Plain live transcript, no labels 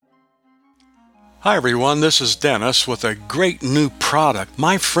Hi everyone, this is Dennis with a great new product.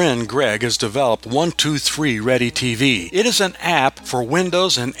 My friend Greg has developed 123 Ready TV. It is an app for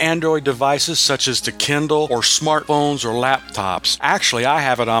Windows and Android devices such as the Kindle or smartphones or laptops. Actually, I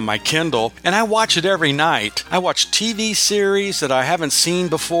have it on my Kindle and I watch it every night. I watch TV series that I haven't seen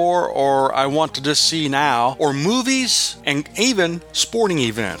before or I want to just see now, or movies and even sporting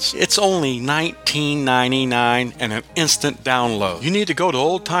events. It's only $19.99 and an instant download. You need to go to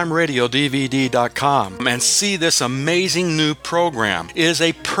oldtimeradiodvd.com and see this amazing new program. It is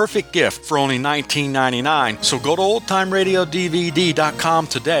a perfect gift for only $19.99. So go to oldtimeradiodvd.com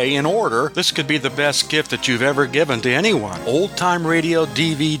today and order. This could be the best gift that you've ever given to anyone.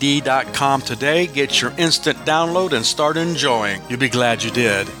 oldtimeradiodvd.com today. Get your instant download and start enjoying. You'll be glad you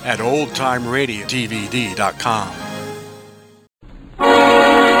did at oldtimeradiodvd.com.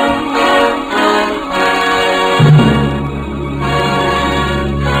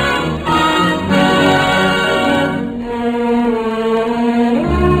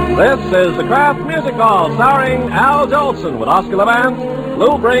 This is the Kraft Music Hall, starring Al Jolson with Oscar Levant,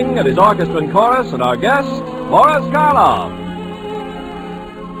 Lou Bring and his orchestra and chorus, and our guest, Boris Karloff.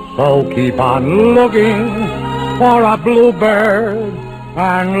 So keep on looking for a bluebird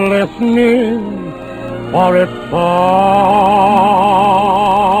and listening for its song.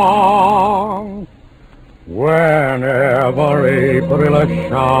 Whenever April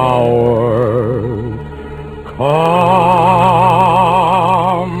showers come along.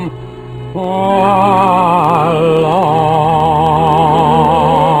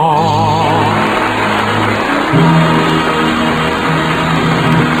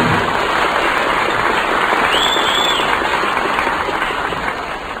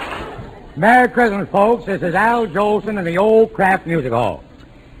 Merry Christmas, folks. This is Al Jolson in the old Kraft Music Hall.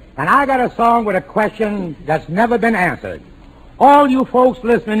 And I got a song with a question that's never been answered. All you folks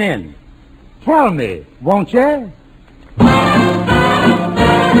listening in, tell me, won't you?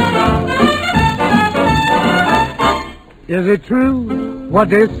 Is it true what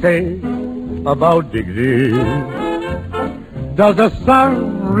they say about Dixie? Does the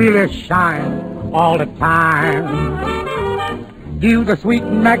sun really shine all the time? Do the sweet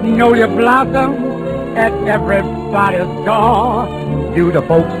magnolia blossom at everybody's door? Do the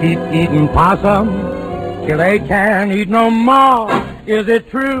folks keep eating possum till they can't eat no more? Is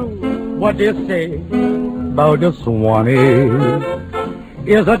it true what they say about the Swanee?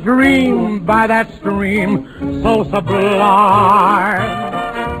 Is a dream by that stream so sublime?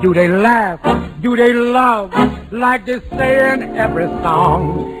 Do they laugh? Do they love like they say in every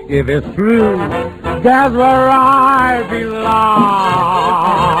song? If it's true, that's where I belong.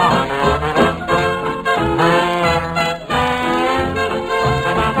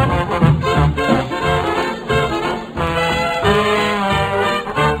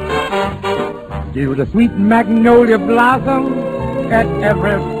 Do the sweet magnolia blossom at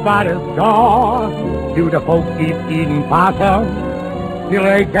everybody's door? Do the folks keep eating possum till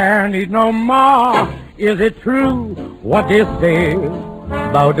they can't eat no more? Is it true what they say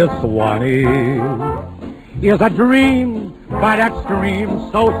about the Swanee? Is a dream by that stream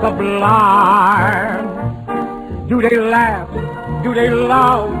so sublime? Do they laugh? Do they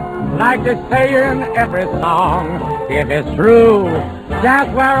love like they say in every song? If it's true, that's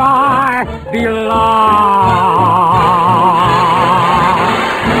where I belong.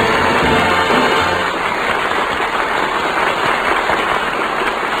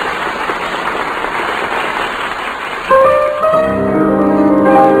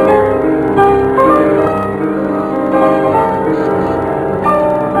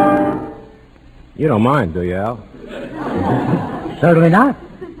 You don't mind, do you, Al? Certainly not.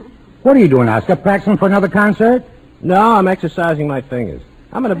 What are you doing, Oscar? Practicing for another concert? No, I'm exercising my fingers.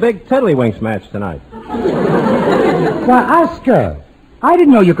 I'm in a big tiddlywinks match tonight. Why, Oscar, I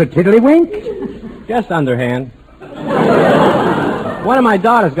didn't know you could tiddlywink. Just underhand. One of my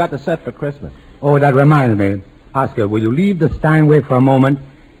daughters got the set for Christmas. Oh, that reminds me. Oscar, will you leave the Steinway for a moment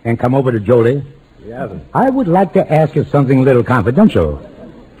and come over to Jolie? He hasn't. I would like to ask you something a little confidential.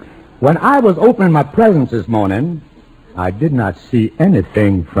 When I was opening my presents this morning, I did not see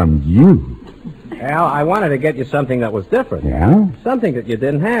anything from you. Al, I wanted to get you something that was different. Yeah? Something that you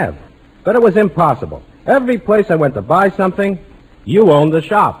didn't have. But it was impossible. Every place I went to buy something, you owned the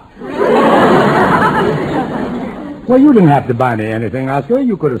shop. Well, you didn't have to buy me anything, Oscar.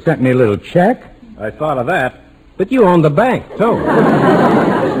 You could have sent me a little check. I thought of that. But you owned the bank, too.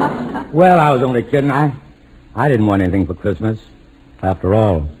 Well, I was only kidding. I didn't want anything for Christmas. After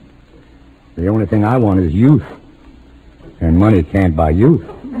all, the only thing I want is youth. And money can't buy youth.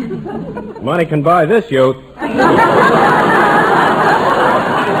 Money can buy this youth.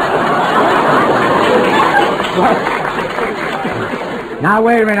 Now,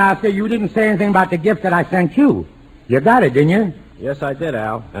 wait a minute, Oscar. You didn't say anything about the gift that I sent you. You got it, didn't you? Yes, I did,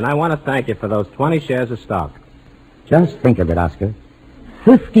 Al. And I want to thank you for those 20 shares of stock. Just think of it, Oscar.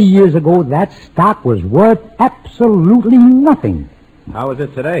 50 years ago, that stock was worth absolutely nothing. How is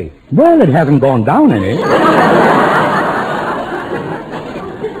it today? Well, it hasn't gone down any.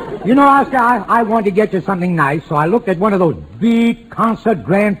 You know, Oscar, I wanted to get you something nice, so I looked at one of those big concert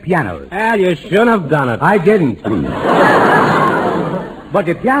grand pianos. Al, you shouldn't have done it. I didn't. But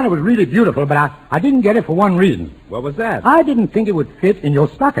the piano was really beautiful, but I didn't get it for one reason. What was that? I didn't think it would fit in your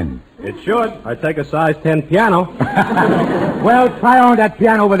stocking. It should. I take a size 10 piano. Well, try on that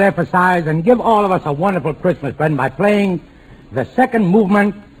piano over there for size and give all of us a wonderful Christmas present by playing the second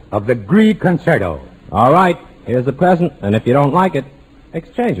movement of the Grieg Concerto. All right. Here's the present, and if you don't like it,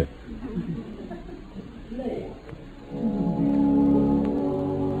 exchange it.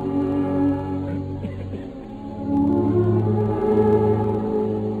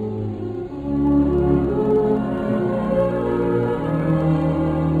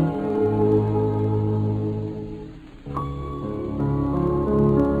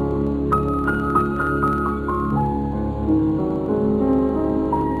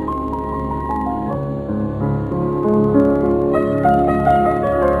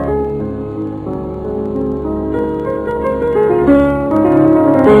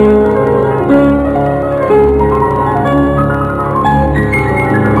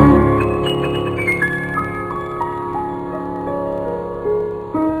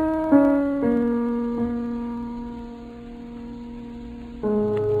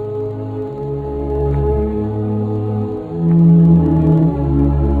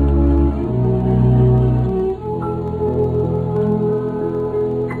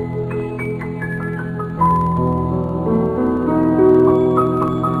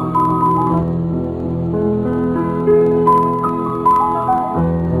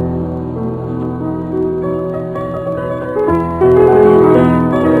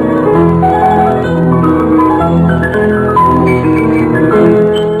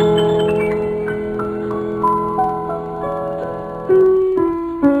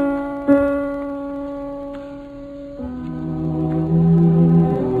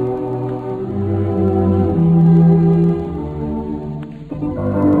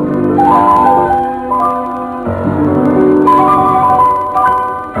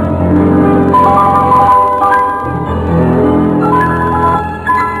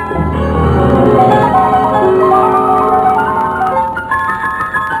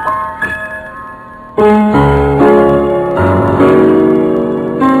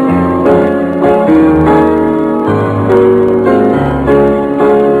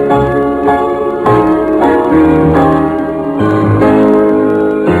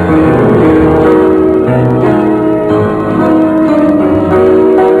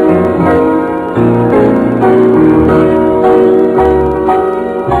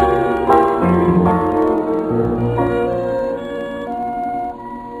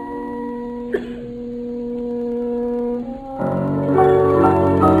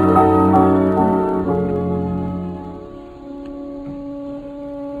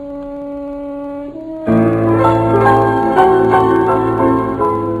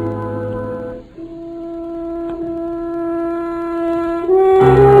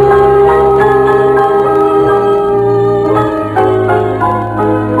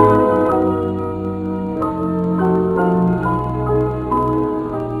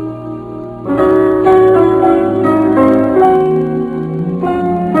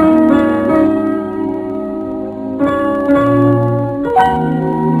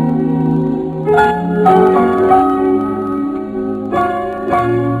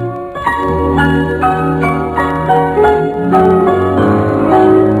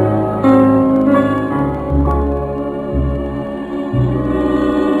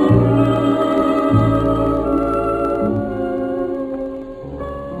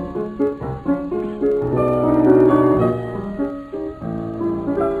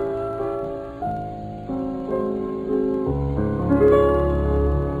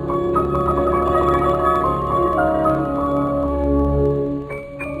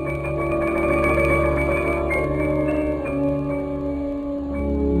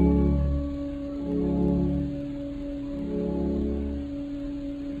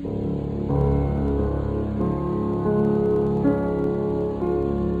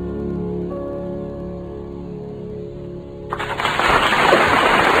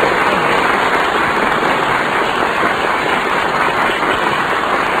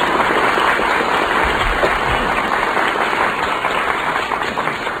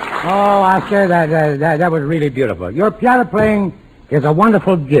 Oh, Oscar, that was really beautiful. Your piano playing is a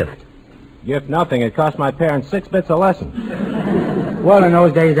wonderful gift. Gift nothing. It cost my parents 6 bits a lesson. Well, in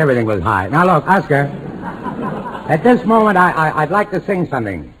those days, everything was high. Now, look, Oscar, at this moment, I'd like to sing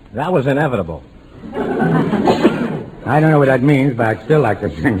something. That was inevitable. I don't know what that means, but I'd still like to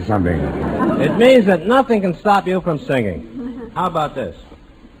sing something. It means that nothing can stop you from singing. How about this?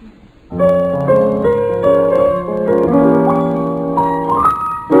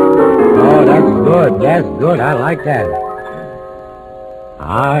 Oh, that's good. That's good. I like that.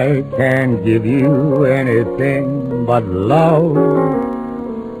 I can't give you anything but love,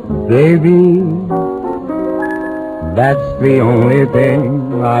 baby. That's the only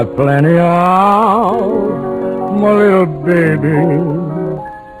thing I've plenty of, my little baby.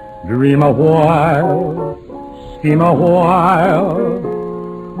 Dream a while, scheme a while,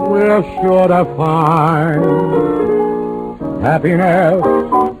 we're sure to find happiness,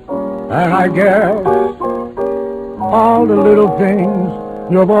 and I guess all the little things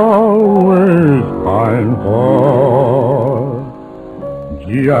you've always pined for.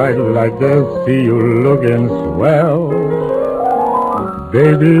 Gee, I'd like to see you looking swell,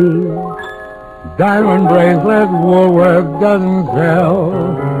 baby. Diamond bracelets Woolworth doesn't sell,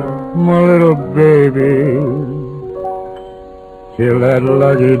 my little baby. Till that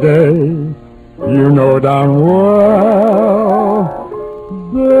lucky day, you know darn well,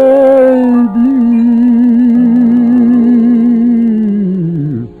 baby,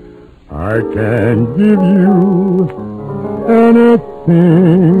 I can't give you anything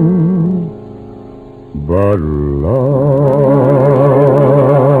but love.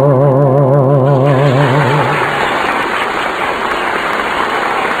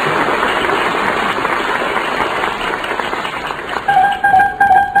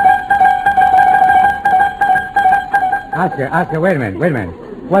 Oscar, wait a minute.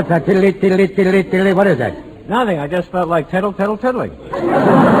 What's that tiddly, tiddly, tiddly, tiddly? What is that? Nothing. I just felt like tittle, tittle, tiddling.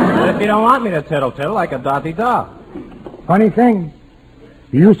 But if you don't want me to tittle, tittle, I could dotty-daw. Funny thing.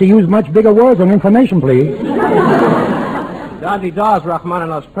 You used to use much bigger words on information, please. Dotty-daw's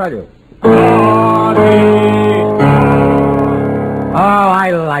Rachmaninoff's prelude. Oh,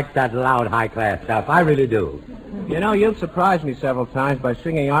 I like that loud, high-class stuff. I really do. You know, you've surprised me several times by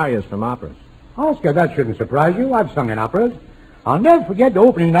singing arias from operas. Oscar, that shouldn't surprise you. I've sung in operas. I'll never forget the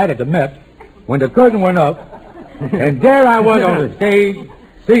opening night at the Met when the curtain went up, and there I was on the stage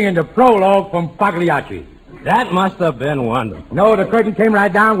singing the prologue from Pagliacci. That must have been wonderful. No, the curtain came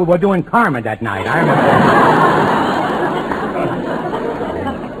right down. We were doing Carmen that night. I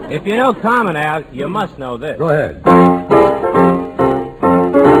remember. If you know Carmen, Al, you must know this. Go ahead.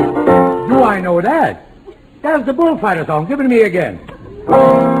 Do I know that? That's the bullfighter song. Give it to me again.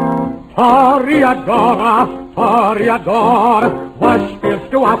 Toreador, Toreador, was spielst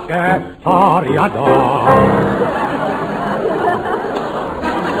du, Oscar? Toreador.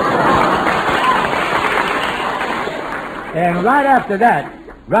 And right after that,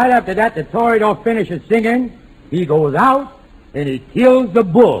 the Toreador finishes singing. He goes out and he kills the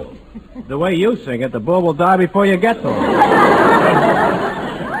bull. The way you sing it, the bull will die before you get to him.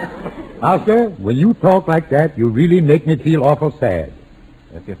 Oscar, when you talk like that, you really make me feel awful sad.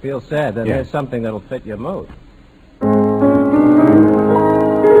 If you feel sad, then there's something that'll fit your mood.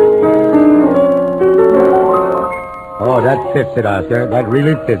 Oh, that fits it, Oscar. That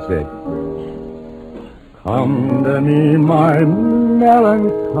really fits it. Come to me, my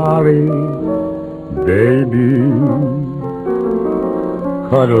melancholy baby.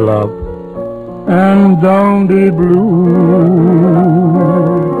 Cuddle up and don't be blue.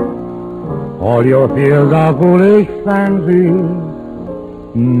 All your fears are foolish fancies.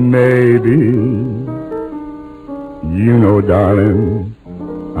 Maybe, you know, darling,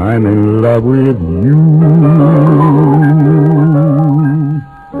 I'm in love with you.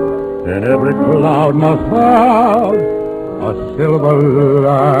 And every cloud must have a silver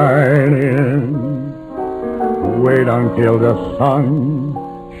lining. Wait until the sun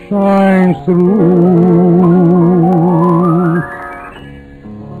shines through.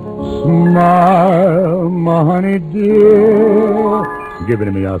 Smile, my honey dear. Give it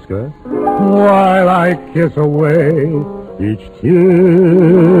to me, Oscar, while I kiss away each tear,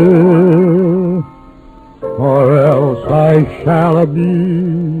 or else I shall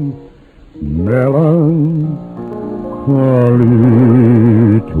be melancholy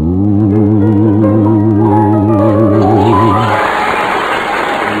too.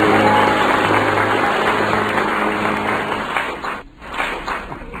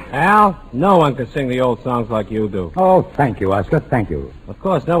 Al, no one could sing the old songs like you do. Oh, thank you, Oscar, thank you. Of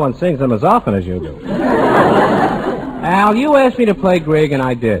course, no one sings them as often as you do. Al, you asked me to play Greg, and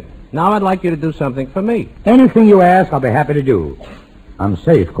I did. Now I'd like you to do something for me. Anything you ask, I'll be happy to do. I'm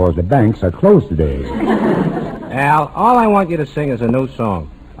safe because the banks are closed today. Al, all I want you to sing is a new song.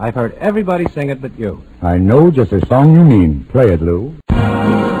 I've heard everybody sing it but you. I know just the song you mean. Play it, Lou.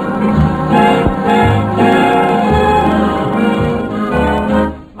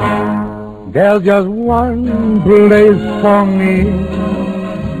 There's just one place for me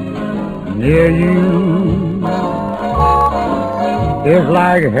near you. It's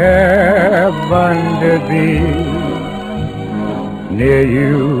like heaven to be near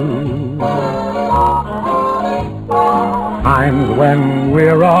you. Times when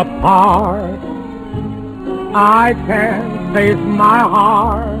we're apart, I can't face my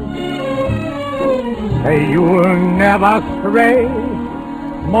heart. Say you'll never stray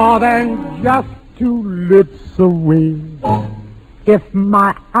more than just 2 lips away. If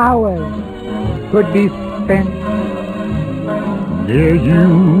my hours could be spent near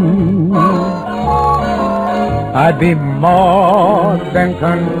you, I'd be more than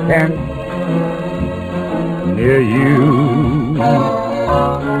content near you.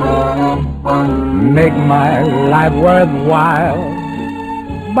 Make my life worthwhile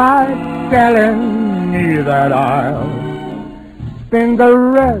by telling me that I'll spend the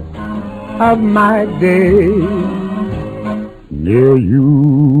rest of my days near you.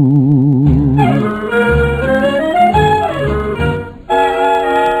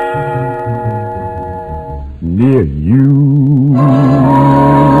 Near you.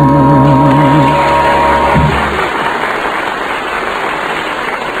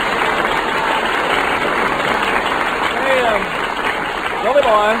 Billy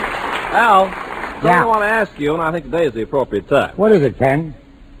boy, Al, Yeah. I want to ask you, and I think today is the appropriate time. What is it, Ken?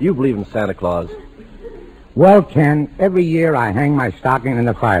 Do you believe in Santa Claus? Well, Ken, every year I hang my stocking in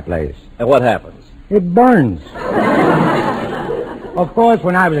the fireplace. And what happens? It burns. Of course,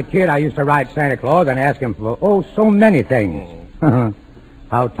 when I was a kid, I used to write Santa Claus and ask him for, so many things.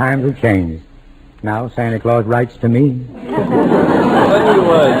 How times have changed. Now Santa Claus writes to me. Then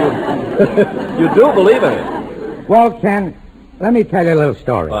you do believe in it. Well, Ken, let me tell you a little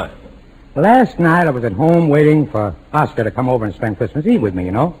story. Fine. Last night I was at home waiting for Oscar to come over and spend Christmas Eve with me,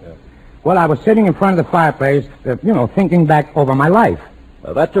 you know. Yeah. Well, I was sitting in front of the fireplace, thinking back over my life.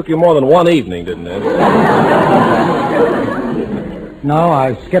 Well, that took you more than one evening, didn't it? No,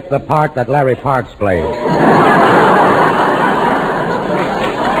 I skipped the part that Larry Parks played.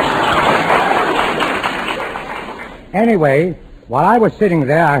 Anyway, while I was sitting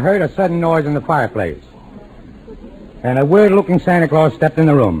there, I heard a sudden noise in the fireplace. And a weird-looking Santa Claus stepped in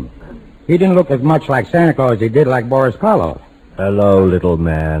the room. He didn't look as much like Santa Claus as he did like Boris Karloff. Hello, little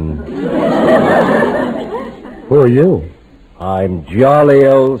man. Who are you? I'm jolly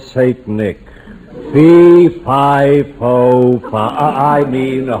old Saint Nick. Fee, fi, fo, fa, I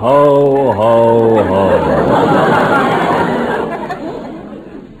mean ho, ho, ho.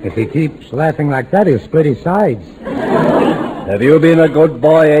 If he keeps laughing like that, he'll split his sides. Have you been a good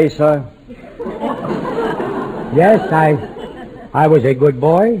boy, Asa? Yes, I was a good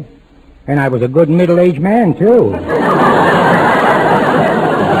boy, and I was a good middle-aged man, too.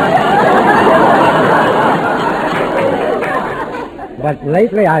 But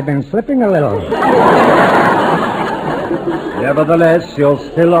lately I've been slipping a little. Nevertheless, you're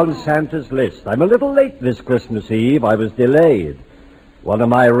still on Santa's list. I'm a little late this Christmas Eve. I was delayed. One of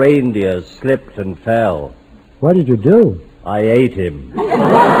my reindeers slipped and fell. What did you do? I ate him.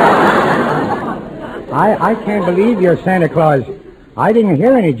 I can't believe you're Santa Claus. I didn't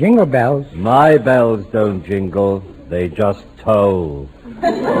hear any jingle bells. My bells don't jingle. They just toll.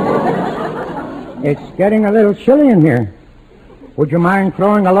 It's getting a little chilly in here. Would you mind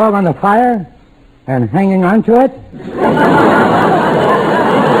throwing a log on the fire and hanging on to it?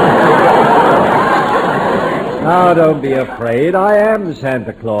 Now, don't be afraid. I am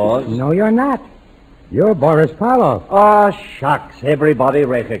Santa Claus. No, you're not. You're Boris Karloff. Oh, shucks. Everybody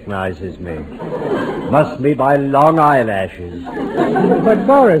recognizes me. Must be my long eyelashes. But,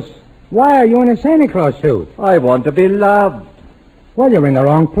 Boris, why are you in a Santa Claus suit? I want to be loved. Well, you're in the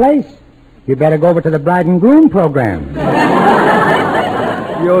wrong place. You better go over to the bride and groom program.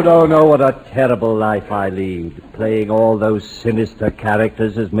 You don't know what a terrible life I lead. Playing all those sinister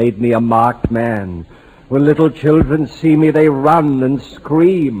characters has made me a marked man. When little children see me, they run and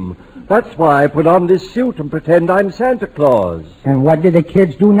scream. That's why I put on this suit and pretend I'm Santa Claus. And what do the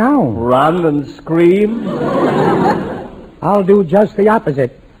kids do now? Run and scream? I'll do just the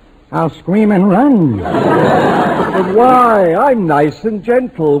opposite. I'll scream and run. But why? I'm nice and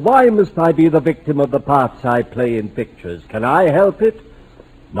gentle. Why must I be the victim of the parts I play in pictures? Can I help it?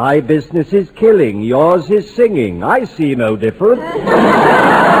 My business is killing. Yours is singing. I see no difference.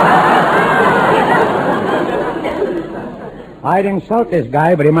 I'd insult this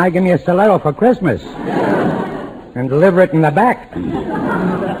guy, but he might give me a stiletto for Christmas. And deliver it in the back.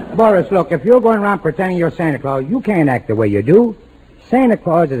 Boris, look, if you're going around pretending you're Santa Claus, you can't act the way you do. Santa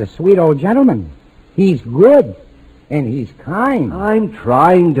Claus is a sweet old gentleman. He's good. And he's kind. I'm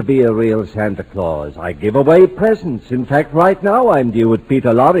trying to be a real Santa Claus. I give away presents. In fact, right now I'm due at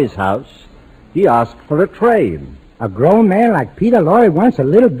Peter Lorry's house. He asked for a train. A grown man like Peter Lorry wants a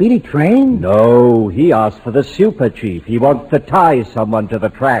little bitty train? No, he asked for the Super Chief. He wants to tie someone to the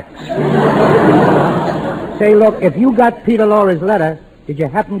tracks. Say, look, if you got Peter Lorry's letter, did you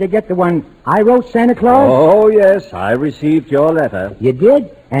happen to get the one I wrote, Santa Claus? Oh, yes, I received your letter. You did?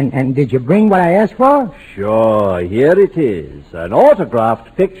 And did you bring what I asked for? Sure, here it is. An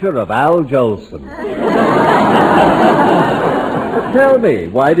autographed picture of Al Jolson. Tell me,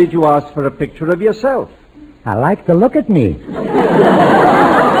 why did you ask for a picture of yourself? I like to look at me.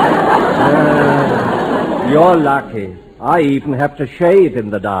 You're lucky. I even have to shave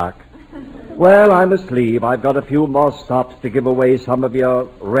in the dark. Well, I must leave. I've got a few more stops to give away some of your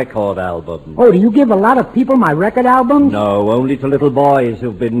record albums. Oh, do you give a lot of people my record albums? No, only to little boys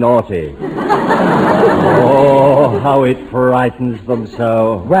who've been naughty. Oh, how it frightens them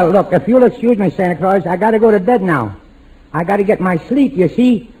so. Well, look, if you'll excuse me, Santa Claus, I got to go to bed now. I got to get my sleep. You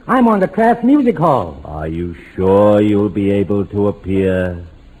see, I'm on the Kraft Music Hall. Are you sure you'll be able to appear?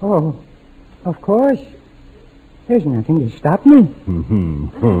 Oh, of course. There's nothing to stop me.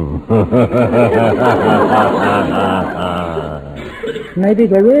 Maybe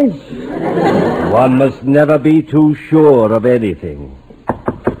there is. One must never be too sure of anything.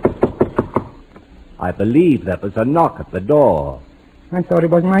 I believe there was a knock at the door. I thought it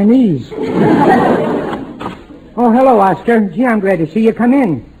was my niece. Oh, hello, Oscar. Gee, I'm glad to see you come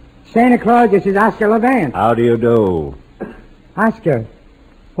in. Santa Claus, this is Oscar Levant. How do you do? Oscar,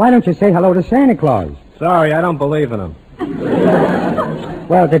 why don't you say hello to Santa Claus? Sorry, I don't believe in him.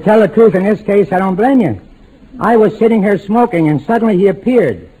 Well, to tell the truth, in this case, I don't blame you. I was sitting here smoking, and suddenly he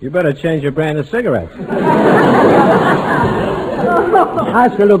appeared. You better change your brand of cigarettes.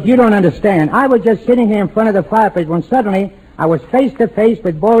 Oscar, look, you don't understand. I was just sitting here in front of the fireplace when suddenly I was face to face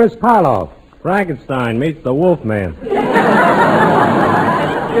with Boris Karloff. Frankenstein meets the Wolfman.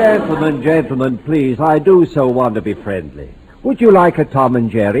 Gentlemen, please, I do so want to be friendly. Would you like a Tom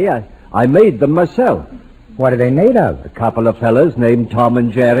and Jerry? I made them myself. What are they made of? A couple of fellas named Tom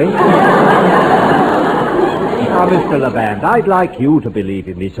and Jerry. Now, Mr. Levant, I'd like you to believe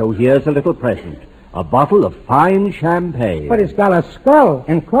in me, so here's a little present. A bottle of fine champagne. But it's got a skull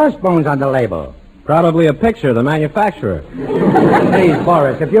and crossbones on the label. Probably a picture of the manufacturer. Please,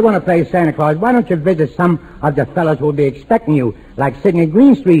 Boris, if you're going to play Santa Claus, why don't you visit some of the fellows who'll be expecting you, like Sidney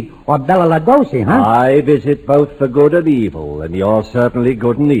Greenstreet or Bela Lugosi, huh? I visit both the good and evil, and you're certainly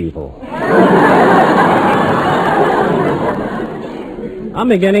good and evil. I'm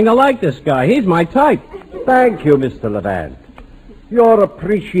beginning to like this guy. He's my type. Thank you, Mr. Levant. Your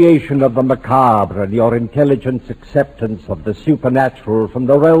appreciation of the macabre and your intelligent acceptance of the supernatural from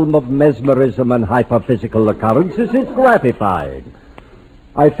the realm of mesmerism and hyperphysical occurrences is gratifying.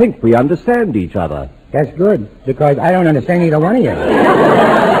 I think we understand each other. That's good, because I don't understand either one of you.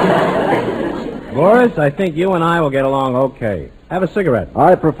 Boris, I think you and I will get along okay. Have a cigarette.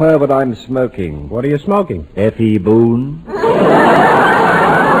 I prefer what I'm smoking. What are you smoking? F.E. Boone.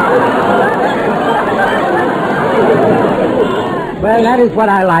 Well, that is what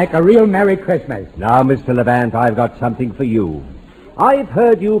I like, a real Merry Christmas. Now, Mr. Levant, I've got something for you. I've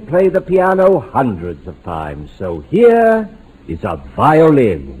heard you play the piano hundreds of times, so here is a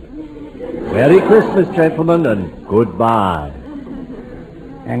violin. Merry Christmas, gentlemen, and goodbye.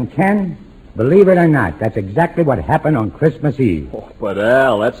 And Ken, believe it or not, that's exactly what happened on Christmas Eve. Oh, but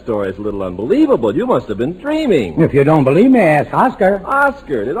Al, that story's a little unbelievable. You must have been dreaming. If you don't believe me, ask Oscar.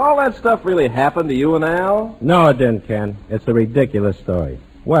 Oscar, did all that stuff really happen to you and Al? No, it didn't, Ken. It's a ridiculous story.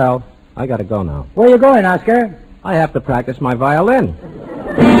 Well, I gotta go now. Where you going, Oscar? I have to practice my violin.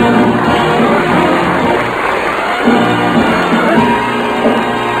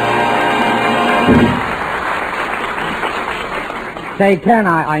 Say, Ken,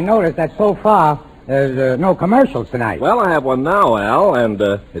 I noticed that so far there's no commercials tonight. Well, I have one now, Al, and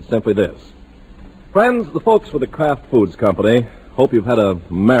it's simply this. Friends, the folks with the Kraft Foods Company hope you've had a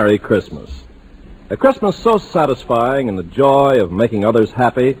Merry Christmas. A Christmas so satisfying in the joy of making others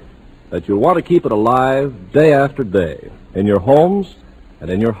happy that you'll want to keep it alive day after day, in your homes and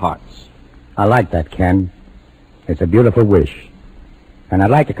in your hearts. I like that, Ken. It's a beautiful wish. And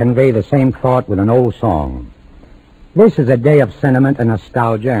I'd like to convey the same thought with an old song. This is a day of sentiment and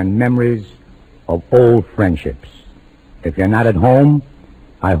nostalgia and memories of old friendships. If you're not at home,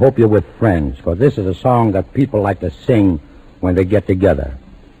 I hope you're with friends, because this is a song that people like to sing when they get together.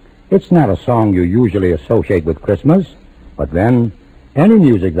 It's not a song you usually associate with Christmas, but then any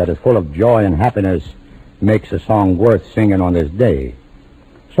music that is full of joy and happiness makes a song worth singing on this day.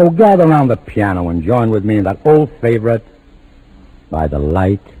 So gather around the piano and join with me in that old favorite, By the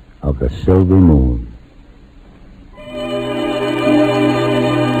Light of the Silver Moon.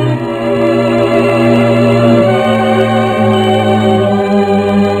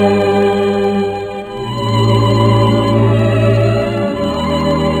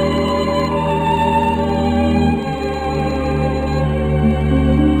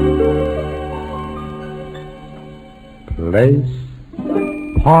 Place,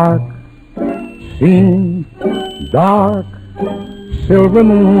 park, scene, dark, silver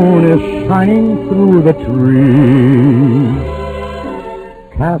moon is shining through the trees.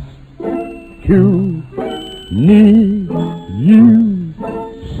 Cast, cue, knee, you,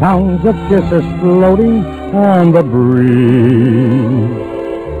 sounds of kisses floating on the breeze.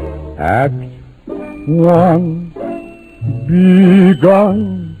 Act one,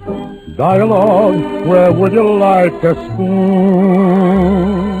 begun. Dialogue, where would you like to spoon?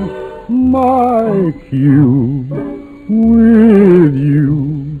 My cue with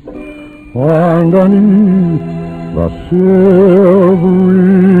you underneath the silvery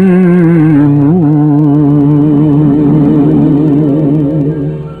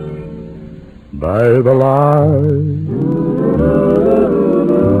moon. By the light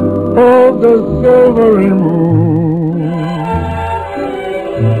of the silvery moon,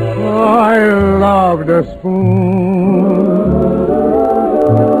 I love to spoon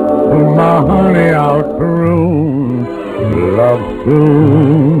my honey out croon. Love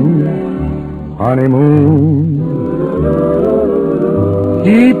soon, honeymoon,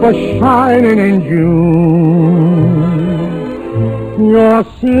 keep a shining in June. Your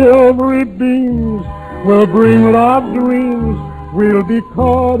silvery beams will bring love dreams. We'll be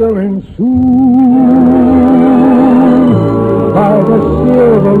cuddling soon by the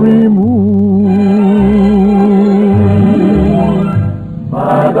silvery moon.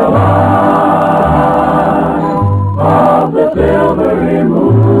 By the light of the silvery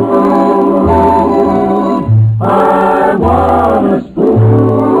moon, I want to spoon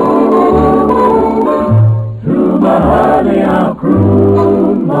to my honey I'll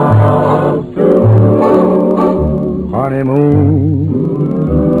croon my heart to. Honeymoon,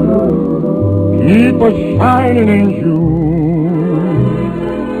 keep a shining in June.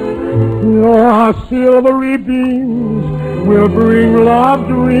 Your silvery beams will bring love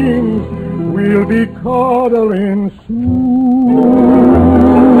dreams. We'll be cuddling soon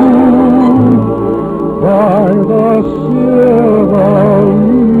by the silvery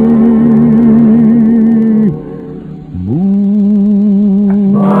moon.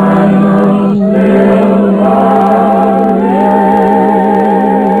 By the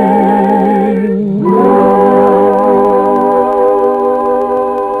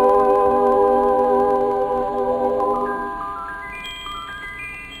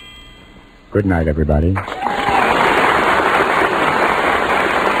Good night, everybody.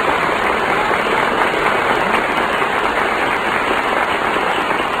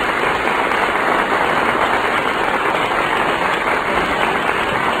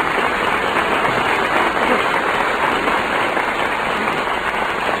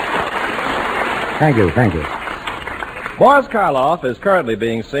 Thank you. Boris Karloff is currently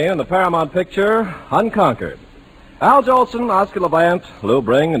being seen in the Paramount picture Unconquered. Al Jolson, Oscar Levant, Lou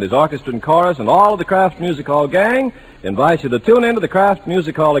Bring, and his orchestra and chorus, and all of the Kraft Music Hall gang invite you to tune in to the Kraft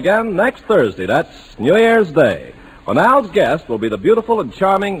Music Hall again next Thursday. That's New Year's Day, when Al's guest will be the beautiful and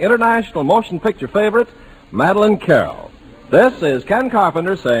charming international motion picture favorite, Madeleine Carroll. This is Ken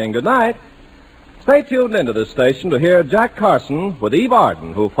Carpenter saying good night. Stay tuned into this station to hear Jack Carson with Eve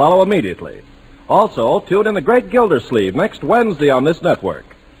Arden, who follow immediately. Also, tune in the Great Gildersleeve next Wednesday on this network.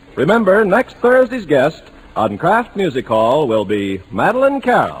 Remember, next Thursday's guest on Kraft Music Hall will be Madeleine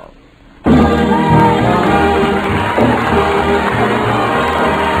Carroll.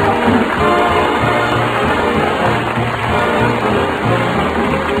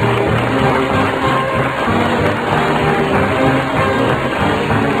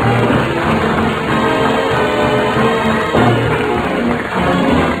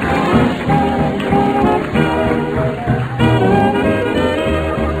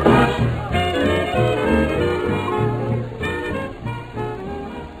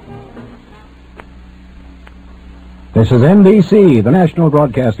 This is NBC, the National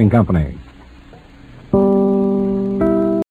Broadcasting Company.